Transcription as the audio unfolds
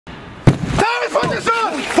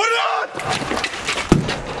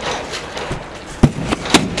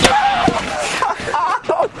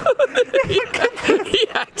He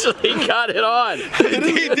actually got it on.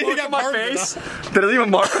 Did he got my face? Did it even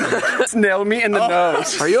mark? It's nailed me in the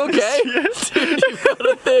nose. Are you okay? Yes. Dude, you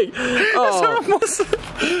got a thing. Oh.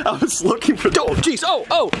 I was looking for. Oh, jeez. Oh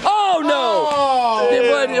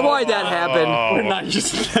no. Why'd that happen? We're not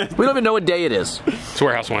used to We don't even know what day it is. It's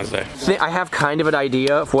Warehouse Wednesday. I have kind of an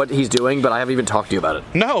idea of what he's doing, but I haven't even talked to you about it.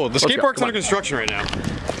 No, the skate go. park's Come under on. construction right now.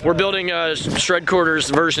 We're building Shred Quarters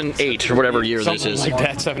version 8 or whatever year this is. Like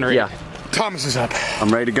that, 7 or 8. Yeah. Thomas is up. I'm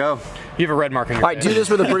ready to go. You have a red mark on your All right, do this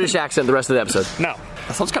with a British accent the rest of the episode. No.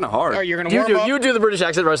 That sounds kind of hard. All right, you're gonna warm up. You do the British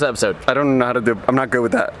accent the rest of the episode. I don't know how to do. I'm not good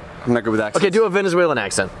with that. I'm not good with accents. Okay, do a Venezuelan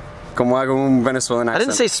accent. Como hago un Venezuelan accent? I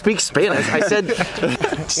didn't say speak Spanish. I said.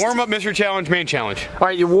 Warm up, Mr. Challenge, main challenge. All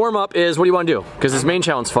right, your warm up is what do you want to do? Because this main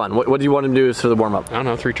challenge is fun. What do you want him to do for the warm up? I don't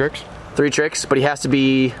know, 3 tricks. 3 tricks, but he has to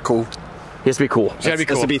be cool. He has to be cool. He's gotta be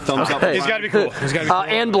cool. Has to be thumbs up. Okay. He's gotta be cool. He's gotta be cool.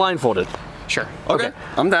 And blindfolded. Sure. Okay.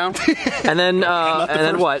 I'm down. And then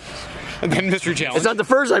what? And then Mr. Challenge. It's not the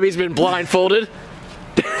first time he's been blindfolded.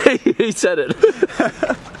 He said it.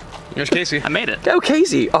 Here's Casey. I made it. Go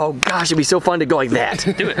Casey. Oh gosh, it'd be so fun to go like that.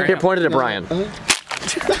 Do it right Here, now. point it at Brian.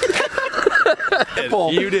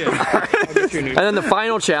 You did. And then the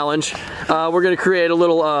final challenge, we're gonna create a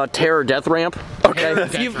little terror death ramp. Okay.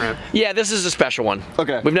 Death ramp. Yeah, this is a special one.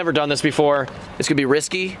 Okay. We've never done this before. It's gonna be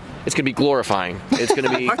risky. It's gonna be glorifying. It's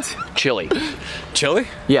gonna be chilly. Chili?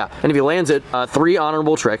 Yeah. And if he lands it, 3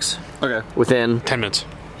 honorable tricks Okay. within. 10 minutes.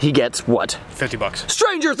 He gets what? $50.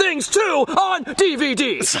 Stranger Things 2 on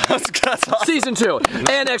DVD. That's awesome. Season 2.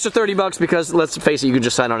 And extra $30 because let's face it, you can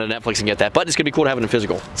just sign on to Netflix and get that. But it's gonna be cool to have it in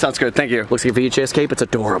physical. Sounds good. Thank you. Looks like a VHS cape. It's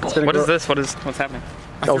adorable. What is this? What's happening?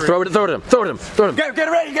 Oh, throw it at him. Throw it at him. Throw it at him. Get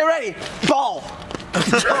ready. Get ready. Ball. Will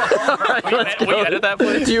you edit that,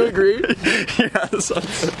 please? Do you agree? Yes.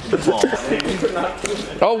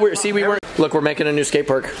 Oh, we're making a new skate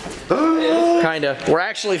park. Kinda. We're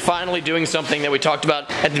actually finally doing something that we talked about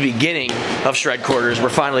at the beginning of Shred Quarters. We're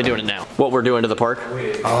finally doing it now. What we're doing to the park?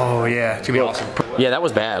 Oh, yeah. It's gonna be awesome. Yeah, that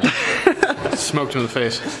was bad. Smoked him in the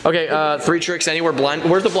face. Okay, 3 tricks anywhere blind.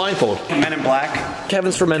 Where's the blindfold? Men in Black.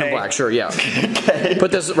 Kevin's for Men in Black. Sure, yeah.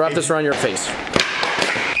 Wrap this around your face.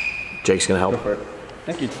 Jake's gonna help.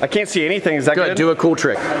 Thank you. I can't see anything. Is that good? Good. Do a cool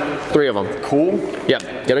trick. 3 of them. Cool. Yeah.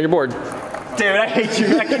 Get on your board. Dude, I hate you.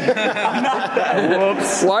 I'm not that.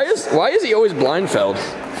 Whoops. Why is he always blindfelled?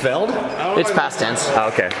 Felled? It's past tense. Oh,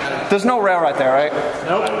 okay. There's no rail right there, right?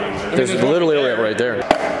 Nope. There's literally a rail right there.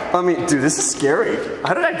 I mean, dude, this is scary.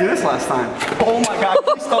 How did I do this last time? Oh my god,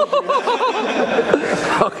 please don't do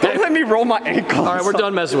this. Okay. Don't let me roll my ankle. All right, we're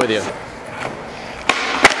done messing with you.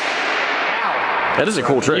 That is a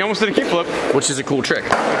cool trick. He almost did a kickflip, Which is a cool trick.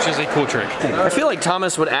 which is a cool trick. I feel like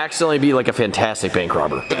Thomas would accidentally be like a fantastic bank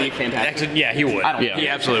robber. Actually, yeah, he would. Yeah. He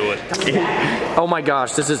absolutely would. Oh my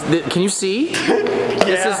gosh, this is. Can you see?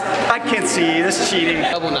 Yeah, I can't see. This is cheating.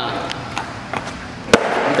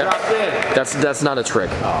 That's not a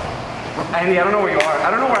trick. Andy, I don't know where you are.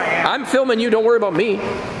 I don't know where I am. I'm filming you. Don't worry about me.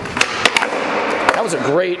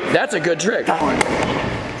 That's a good trick.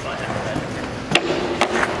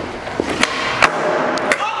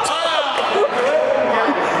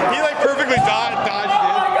 He like perfectly dodged it.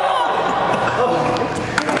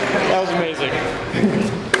 That was amazing.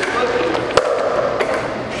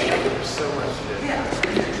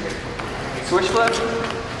 Switch flip?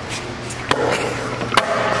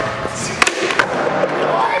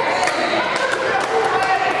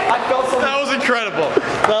 I felt something. That was incredible.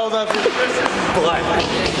 That was absolutely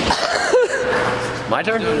My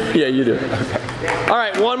turn? Yeah, you do. Okay. All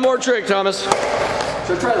right, one more trick, Thomas.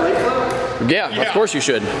 Should I try late flip? Yeah, of course you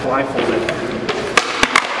should. Blindfolded.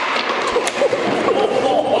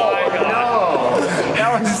 That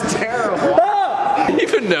was terrible. You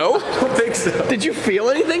even know? I don't think so. Did you feel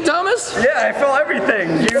anything, Thomas? Yeah, I felt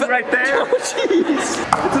everything. You right there. Oh, jeez.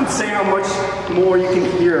 It's insane how much more you can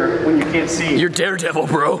hear when you can't see. You're Daredevil,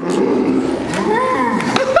 bro.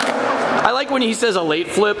 I like when he says a late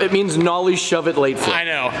flip, it means nollie shove it late flip. I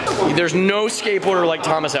know. There's no skateboarder like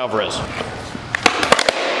Thomas Alvarez. Oh,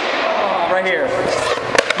 right here.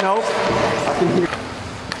 Nope. I can hear.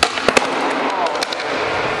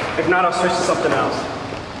 If not, I'll switch to something else.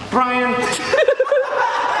 Brian.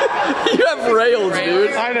 You have rails,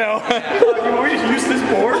 dude. I know. You want me to use this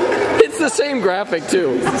board? It's the same graphic,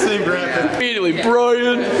 too. It's the same graphic. Immediately,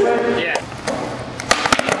 Brian. Yeah.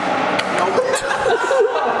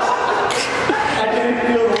 I didn't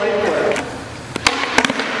feel the late flip.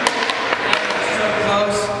 So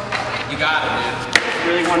close. You got it, dude.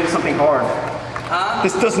 Really wanted something hard.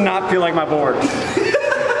 This does not feel like my board.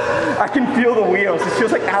 I can feel the wheels. It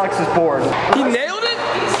feels like Alex's board. He nailed it?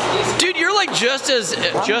 Dude, you're like just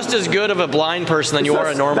as good of a blind person than you are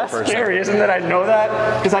a normal That's person. scary, isn't it? I know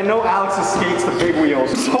that because I know Alex's skates the big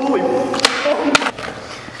wheels. Holy.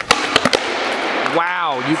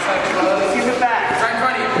 Wow, you. Give it back. Right in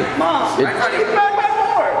front of you. Mom, Right in front of you. give back my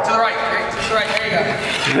board. To the right. To the right. There you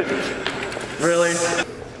go. Really?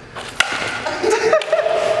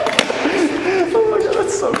 Oh my god,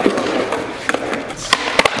 that's so cool.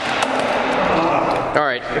 All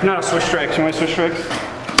right. If not, I'll switch tricks. You want to switch tricks? So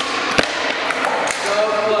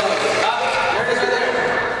close. Up. There it is right there.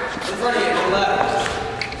 In front of you. To the left.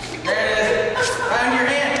 There it is. Right on your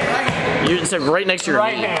hand. Right hand. You said right next to your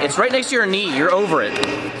Right knee. hand. It's right next to your knee. You're over it. In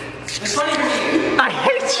front of your knee. I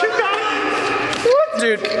hate you guys. What?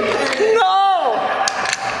 Dude. No!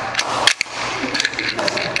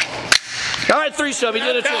 All right, 3 shove. You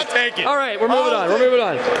did it. I'll take it. All right, we're moving on. We're moving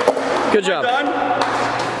on. Good job.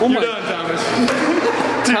 You're done, Thomas.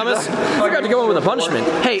 Thomas, I forgot to go in with a punishment.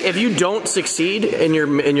 Hey, if you don't succeed in your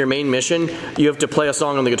main mission, you have to play a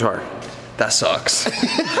song on the guitar. That sucks.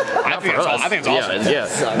 I think it's awesome.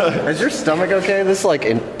 Yeah. Is your stomach okay? This like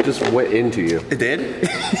just went into you. It did?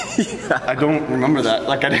 I don't remember that.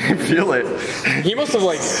 Like, I didn't feel it. He must have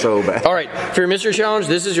like. So bad. All right, for your mystery challenge,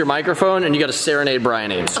 this is your microphone, and you got to serenade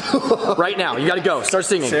Brian Ames. Right now, you got to go. Start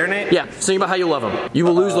singing. Serenade? Yeah, sing about how you love him. You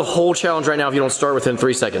will lose the whole challenge right now if you don't start within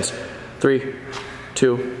 3 seconds. 3,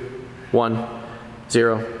 2, 1,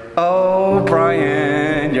 0. Oh,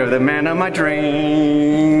 Brian, you're the man of my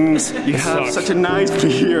dreams. You have such a nice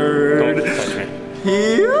beard. Don't touch me.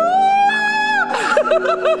 Yeah.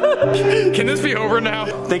 Can this be over now?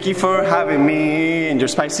 Thank you for having me in your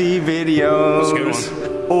spicy videos. That's a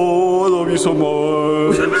good one. Oh, I love you so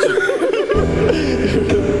much.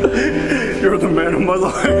 You're the man of my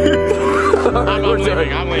life. I'm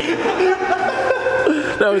leaving. I'm leaving.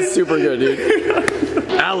 That was super good, dude.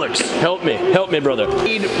 Alex, help me, brother.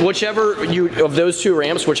 Need whichever of those 2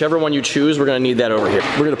 ramps, whichever one you choose, we're gonna need that over here.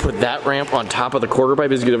 We're gonna put that ramp on top of the quarter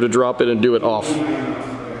pipe. He's gonna have to drop it and do it off.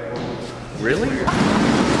 Really?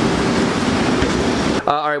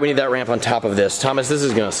 All right, we need that ramp on top of this. Thomas, this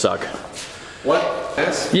is gonna suck. What?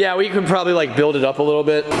 This? Yeah, we could probably like build it up a little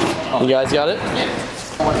bit. You guys got it? Yeah.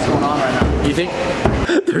 What's going on right now? You think?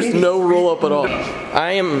 There's no roll up at all.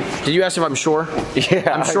 I am. Did you ask if I'm sure?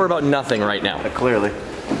 Yeah. I'm sure about nothing right now. Clearly.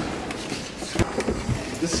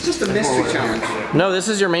 This is just a mystery challenge. No, this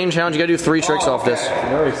is your main challenge. You gotta do 3 tricks off this.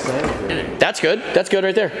 That's good. That's good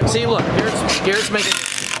right there. See, look, Garrett's making.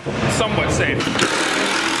 Somewhat safe.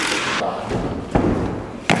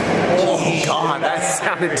 Oh God, that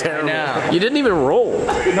sounded terrible. No. You didn't even roll.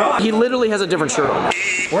 No. He literally has a different shirt on.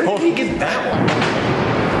 Where did he get that one?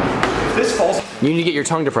 This falls. You need to get your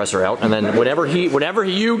tongue depressor out, and then whenever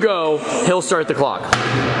you go, he'll start the clock.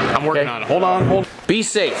 I'm working on it. Hold on. Be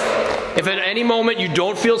safe. If at any moment you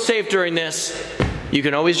don't feel safe during this, you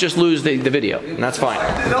can always just lose the video, and that's fine.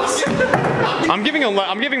 I'm giving him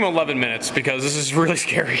 11 minutes because this is really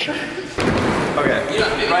scary. Okay.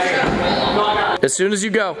 As soon as you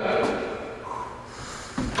go.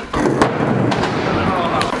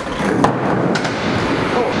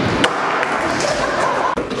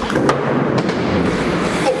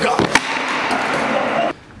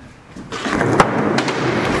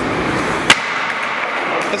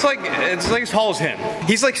 It's like as tall as him.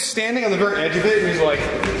 He's like standing on the very edge of it, and he's like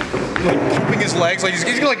pumping his legs, like he's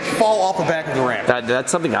gonna like fall off the back of the ramp.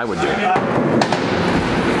 That's something I would do.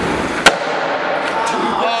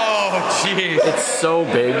 Oh, jeez. It's so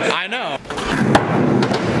big. I know.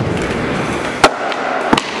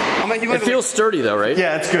 It feels sturdy though, right?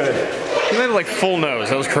 Yeah, it's good. He landed like full nose.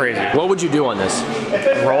 That was crazy. What would you do on this?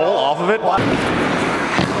 Roll off of it.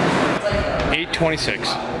 826.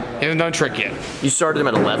 He hasn't done a trick yet. You started him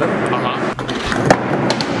at 11? Uh-huh.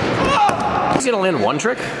 He's gonna land 1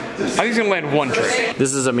 trick? I think he's gonna land 1 trick.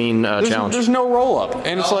 This is a mean challenge. There's no roll up,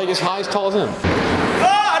 and it's like as high as tall as him.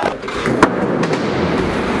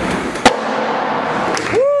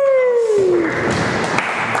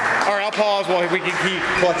 All right, I'll pause while he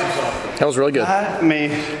collects himself. That was really good.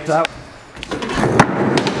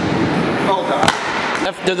 Oh god.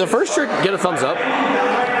 Did the first trick get a thumbs up?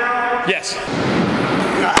 Yes.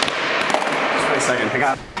 Just wait a second. I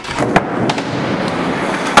got.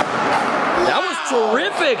 That was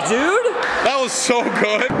terrific, dude. That was so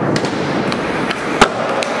good.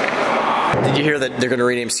 Did you hear that they're gonna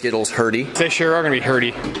rename Skittles Hurdy? They sure are gonna be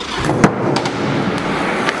hurdy.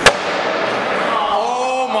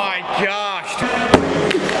 Oh my gosh.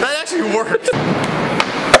 That actually worked.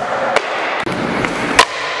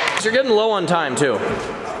 You're getting low on time too.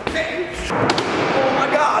 Oh my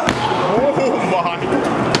god. Oh my.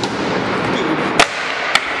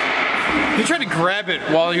 He tried to grab it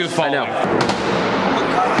while he was falling. I know.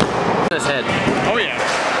 His head. Oh yeah.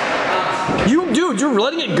 Dude, you're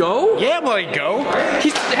letting it go? Yeah, I'm letting it go. He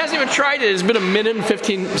hasn't even tried it. It's been a minute and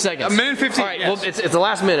 15 seconds. A minute and 15. All right, yes. well, it's the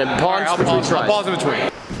last minute. Pause. All right, I'll pause in between.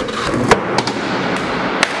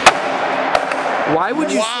 Why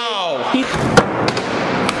would you? Wow. Say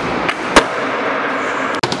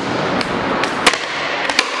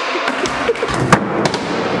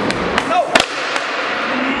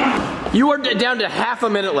You are down to half a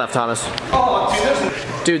minute left, Thomas. Oh,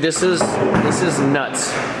 dude, this is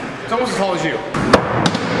nuts. It's almost as tall as you. So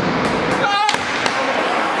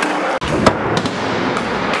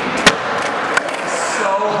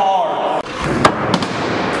hard.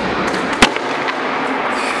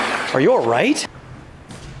 Are you all right?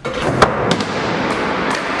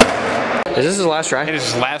 Is this his last try? It is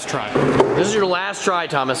his last try. This is your last try,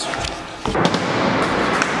 Thomas.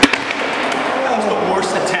 That was the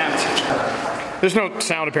worst attempt. There's no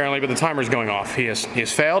sound apparently, but the timer's going off. He has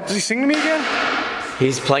failed. Does he sing to me again?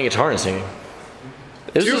 He's playing guitar and singing.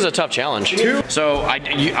 This is a tough challenge. So,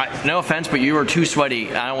 no offense, but you are too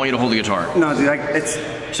sweaty. I don't want you to hold the guitar. No, dude, it's...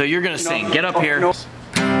 So you're gonna sing. Get up here. No. Start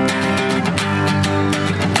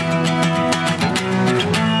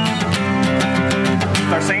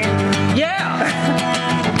singing? Yeah!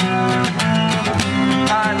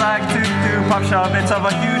 I like to do pop shove. It's of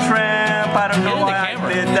a huge ramp. I don't know why I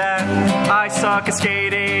did that. I suck at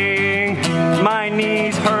skating. My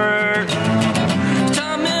knees hurt.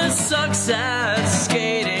 Thomas sucks at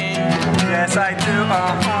skating. Yes, I do.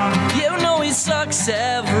 You know he sucks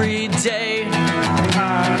every day.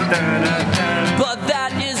 But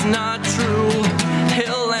that is not true.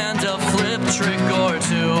 He'll land a flip trick or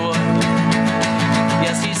two.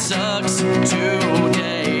 Yes, he sucks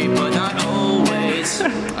today, but not always.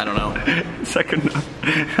 I don't know. Second.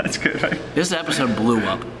 That's good, right? This episode blew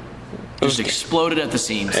up. Just exploded at the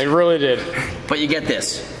seams. It really did. But you get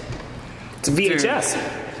this. It's a VHS.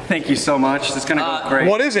 Thank you so much. It's gonna go great.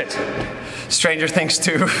 What is it? Stranger Things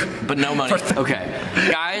 2. But no money. Okay.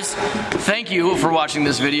 Guys, thank you for watching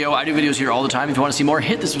this video. I do videos here all the time. If you want to see more,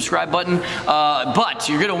 hit the subscribe button. But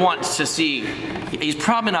you're going to want to see, he's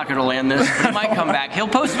probably not going to land this. He might come back. He'll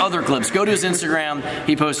post other clips. Go to his Instagram.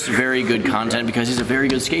 He posts very good content because he's a very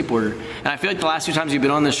good skateboarder. And I feel like the last 2 times you've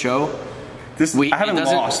been on this show, I haven't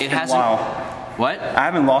lost in a while. What? I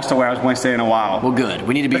haven't lost to where I was Wednesday in a while. Well, good.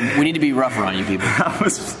 We need to be rougher on you people. I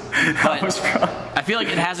was I feel like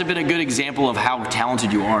it hasn't been a good example of how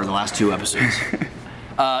talented you are the last 2 episodes.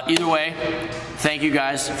 Either way, thank you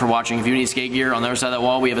guys for watching. If you need skate gear on the other side of that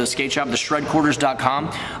wall, we have a skate shop,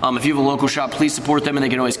 theshredquarters.com. If you have a local shop, please support them and they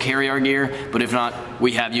can always carry our gear. But if not,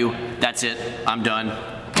 we have you. That's it. I'm done.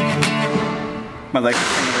 my legs.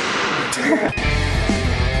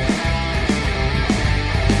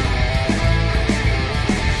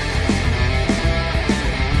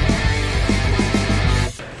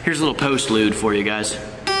 Here's a little postlude for you guys.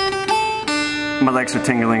 My legs are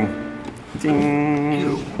tingling. Ding.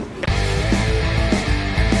 Ew.